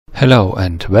Hello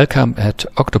and welcome at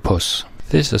Octopus.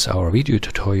 This is our video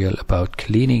tutorial about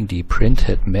cleaning the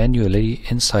printhead manually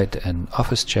inside an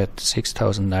OfficeJet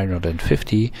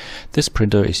 6950. This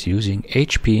printer is using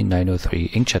HP 903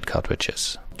 inkjet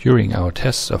cartridges. During our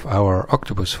tests of our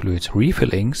Octopus Fluids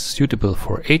refill inks suitable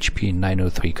for HP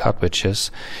 903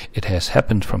 cartridges, it has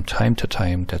happened from time to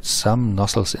time that some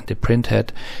nozzles in the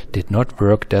printhead did not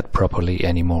work that properly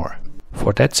anymore.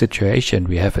 For that situation,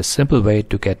 we have a simple way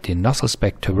to get the nozzles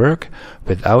back to work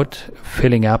without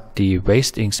filling up the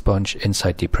waste ink sponge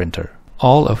inside the printer.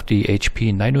 All of the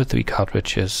HP 903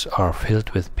 cartridges are filled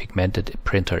with pigmented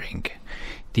printer ink.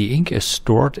 The ink is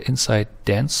stored inside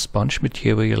dense sponge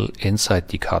material inside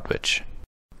the cartridge.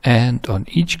 And on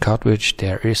each cartridge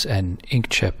there is an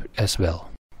inkjet as well.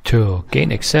 To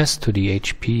gain access to the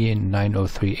HP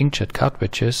 903 inkjet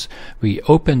cartridges, we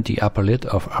open the upper lid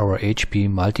of our HP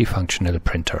multifunctional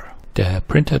printer. The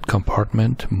printhead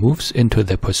compartment moves into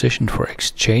the position for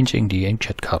exchanging the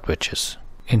inkjet cartridges.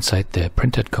 Inside the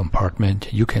printhead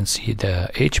compartment you can see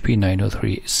the HP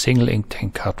 903 single ink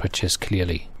tank cartridges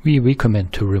clearly. We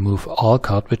recommend to remove all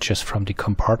cartridges from the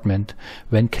compartment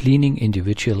when cleaning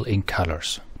individual ink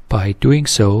colors. By doing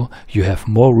so, you have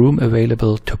more room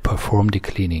available to perform the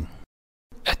cleaning.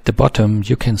 At the bottom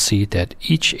you can see that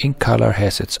each ink color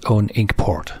has its own ink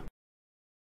port.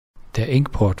 The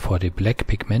ink port for the black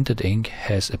pigmented ink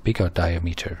has a bigger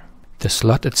diameter. The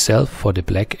slot itself for the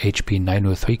black HP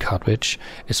 903 cartridge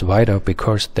is wider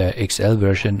because the XL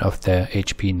version of the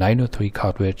HP 903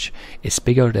 cartridge is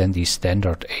bigger than the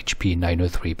standard HP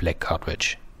 903 black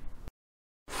cartridge.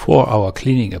 For our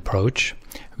cleaning approach,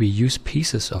 we use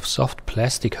pieces of soft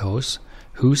plastic hose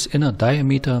whose inner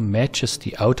diameter matches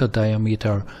the outer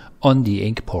diameter on the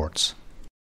ink ports.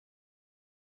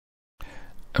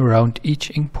 Around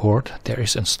each ink port there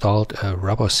is installed a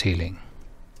rubber sealing.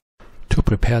 To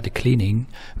prepare the cleaning,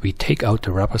 we take out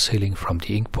the rubber sealing from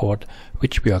the ink port,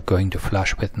 which we are going to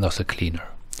flush with nozzle cleaner.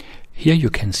 Here you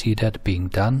can see that being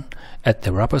done at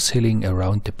the rubber sealing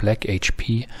around the black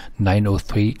HP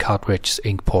 903 cartridge's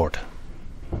ink port.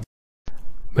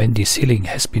 When the sealing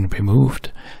has been removed,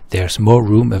 there's more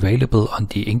room available on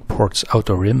the ink port's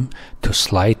outer rim to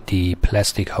slide the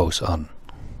plastic hose on.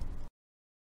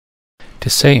 The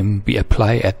same we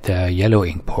apply at the yellow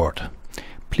ink port.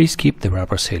 Please keep the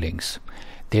rubber sealings.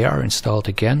 They are installed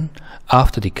again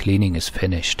after the cleaning is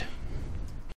finished.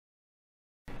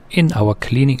 In our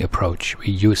cleaning approach we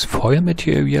use foil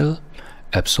material,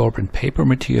 absorbent paper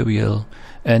material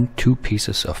and 2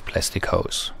 pieces of plastic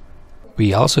hose.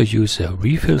 We also use a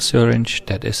refill syringe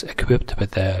that is equipped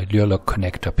with a Lure-Lock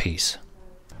connector piece.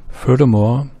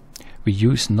 Furthermore, we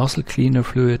use nozzle cleaner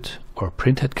fluid or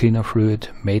printhead cleaner fluid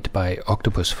made by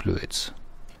Octopus Fluids.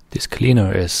 This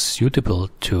cleaner is suitable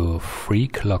to free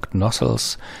clogged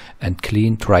nozzles and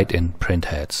clean dried-in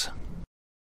printheads.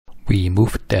 We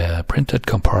moved the printhead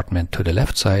compartment to the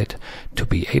left side to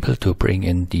be able to bring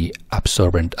in the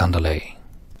absorbent underlay.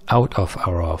 Out of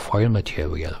our foil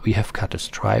material we have cut a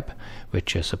stripe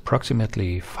which is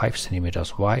approximately 5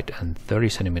 cm wide and 30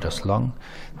 cm long.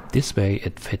 This way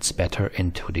it fits better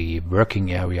into the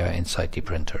working area inside the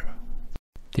printer.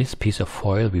 This piece of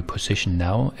foil we position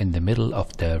now in the middle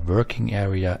of the working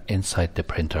area inside the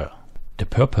printer. The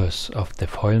purpose of the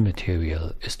foil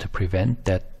material is to prevent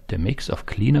that the mix of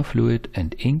cleaner fluid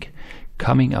and ink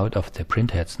coming out of the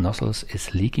printhead's nozzles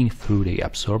is leaking through the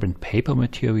absorbent paper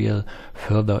material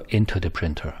further into the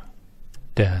printer.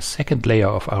 The second layer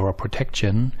of our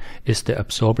protection is the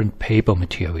absorbent paper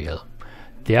material.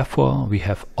 Therefore, we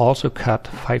have also cut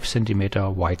 5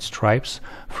 cm wide stripes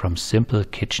from simple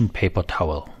kitchen paper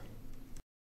towel.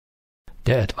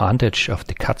 The advantage of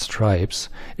the cut stripes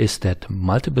is that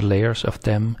multiple layers of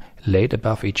them laid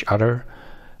above each other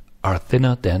are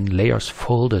thinner than layers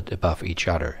folded above each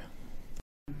other.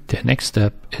 The next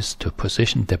step is to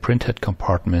position the printhead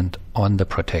compartment on the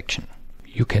protection.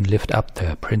 You can lift up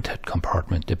the printhead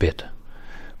compartment a bit.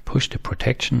 Push the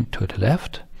protection to the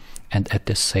left and at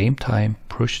the same time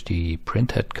push the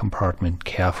printhead compartment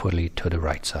carefully to the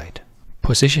right side.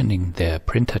 Positioning the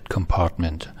printhead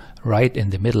compartment right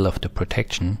in the middle of the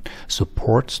protection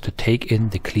supports to take in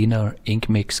the cleaner ink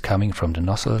mix coming from the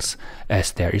nozzles,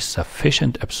 as there is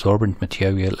sufficient absorbent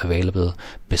material available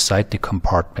beside the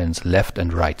compartment's left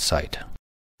and right side.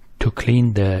 To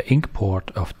clean the ink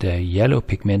port of the yellow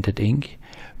pigmented ink,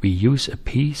 we use a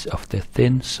piece of the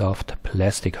thin soft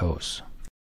plastic hose.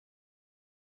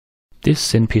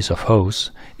 This thin piece of hose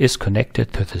is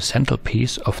connected to the central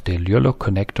piece of the Lure-Lock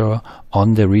connector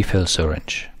on the refill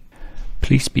syringe.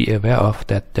 Please be aware of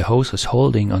that the hose is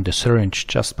holding on the syringe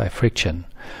just by friction.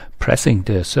 Pressing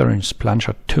the syringe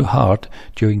plunger too hard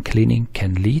during cleaning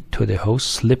can lead to the hose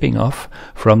slipping off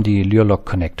from the lure lock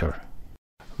connector.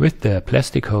 With the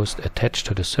plastic hose attached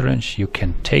to the syringe, you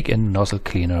can take in nozzle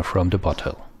cleaner from the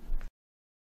bottle.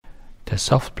 The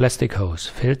soft plastic hose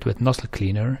filled with nozzle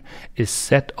cleaner is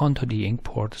set onto the ink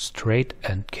port straight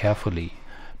and carefully.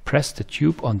 Press the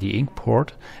tube on the ink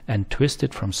port and twist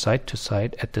it from side to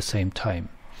side at the same time.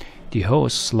 The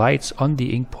hose slides on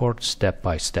the ink port step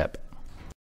by step.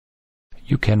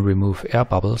 You can remove air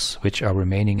bubbles which are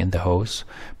remaining in the hose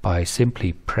by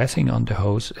simply pressing on the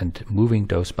hose and moving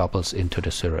those bubbles into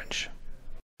the syringe.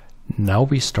 Now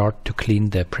we start to clean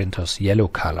the printer's yellow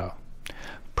color.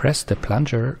 Press the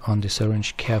plunger on the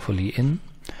syringe carefully in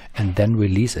and then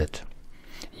release it.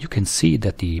 You can see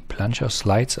that the plunger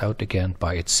slides out again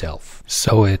by itself.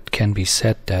 So it can be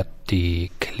said that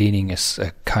the cleaning is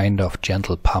a kind of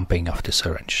gentle pumping of the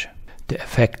syringe. The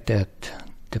effect that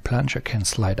the plunger can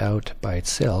slide out by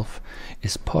itself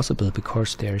is possible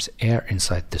because there is air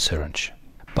inside the syringe.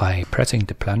 By pressing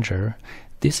the plunger,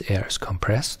 this air is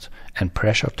compressed and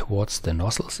pressure towards the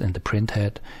nozzles in the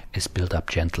printhead is built up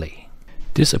gently.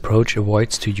 This approach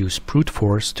avoids to use brute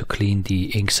force to clean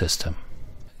the ink system.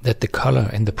 That the color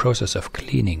in the process of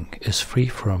cleaning is free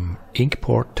from ink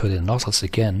port to the nozzles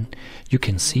again, you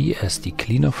can see as the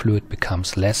cleaner fluid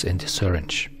becomes less in the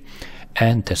syringe.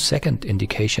 And the second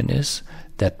indication is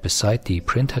that beside the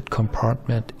printhead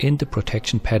compartment in the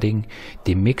protection padding,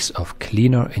 the mix of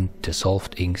cleaner and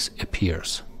dissolved inks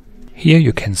appears. Here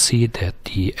you can see that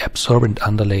the absorbent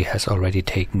underlay has already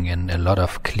taken in a lot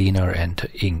of cleaner and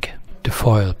ink. The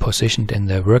foil positioned in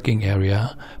the working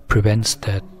area prevents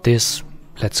that this,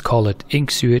 let's call it ink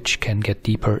sewage, can get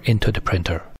deeper into the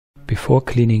printer. Before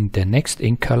cleaning the next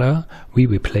ink color, we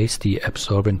replace the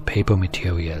absorbent paper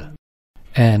material.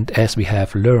 And as we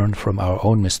have learned from our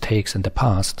own mistakes in the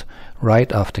past,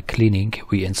 right after cleaning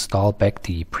we install back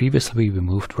the previously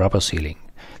removed rubber sealing.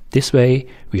 This way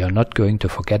we are not going to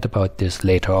forget about this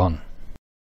later on.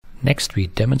 Next we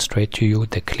demonstrate to you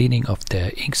the cleaning of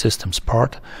the ink systems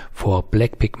part for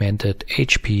black pigmented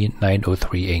HP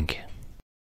 903 ink.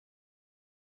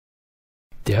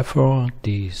 Therefore,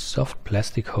 the soft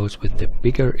plastic hose with the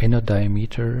bigger inner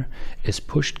diameter is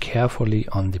pushed carefully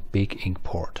on the big ink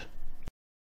port.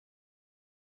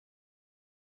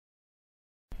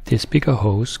 This bigger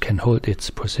hose can hold its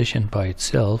position by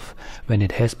itself when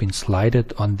it has been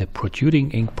slided on the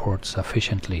protruding ink port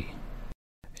sufficiently.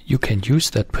 You can use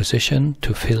that position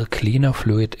to fill cleaner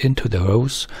fluid into the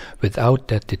hose without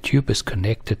that the tube is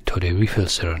connected to the refill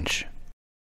syringe.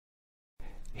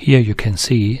 Here you can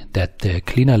see that the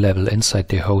cleaner level inside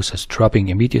the hose is dropping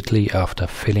immediately after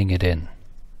filling it in.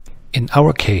 In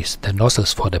our case, the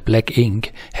nozzles for the black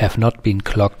ink have not been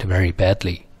clogged very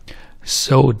badly.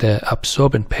 So the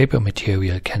absorbent paper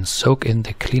material can soak in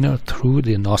the cleaner through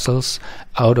the nozzles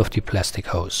out of the plastic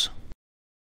hose.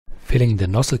 Filling the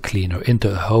nozzle cleaner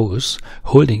into a hose,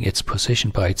 holding its position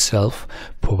by itself,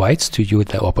 provides to you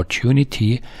the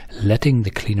opportunity letting the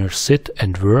cleaner sit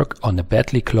and work on a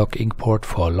badly clogged ink port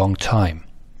for a long time.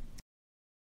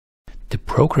 The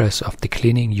progress of the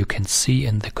cleaning you can see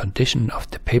in the condition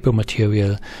of the paper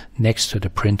material next to the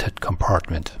printed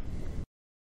compartment.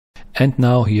 And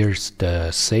now here's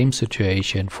the same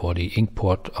situation for the ink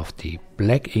port of the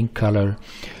black ink color.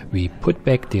 We put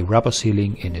back the rubber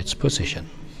sealing in its position.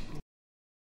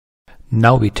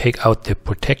 Now we take out the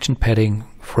protection padding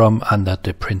from under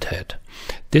the printhead,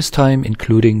 this time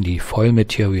including the foil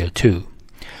material too.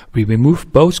 We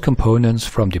remove both components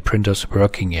from the printer's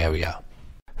working area.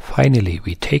 Finally,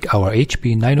 we take our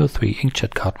HP 903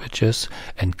 inkjet cartridges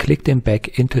and click them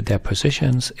back into their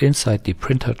positions inside the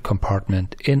printhead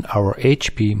compartment in our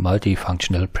HP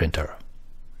multifunctional printer.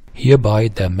 Hereby,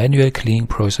 the manual cleaning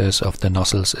process of the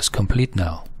nozzles is complete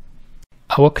now.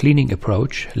 Our cleaning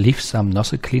approach leaves some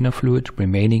nozzle cleaner fluid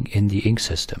remaining in the ink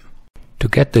system. To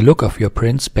get the look of your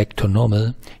prints back to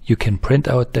normal, you can print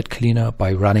out that cleaner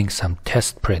by running some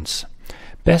test prints.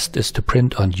 Best is to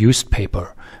print on used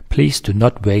paper. Please do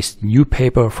not waste new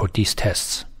paper for these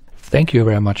tests. Thank you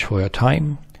very much for your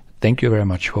time. Thank you very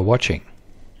much for watching.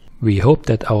 We hope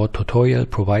that our tutorial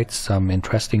provides some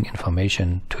interesting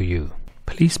information to you.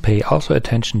 Please pay also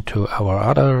attention to our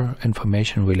other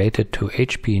information related to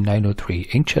HP 903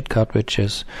 inkjet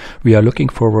cartridges. We are looking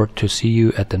forward to see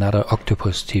you at another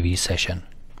Octopus TV session.